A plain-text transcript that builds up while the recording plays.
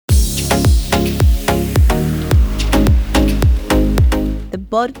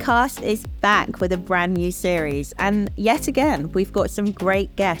Bodcast is back with a brand new series, and yet again, we've got some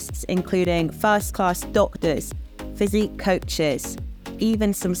great guests, including first-class doctors, physique coaches,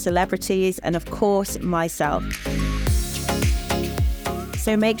 even some celebrities, and of course, myself.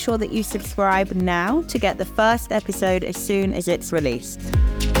 So make sure that you subscribe now to get the first episode as soon as it's released.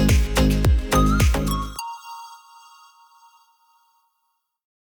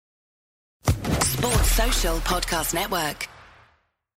 Sports Social Podcast Network.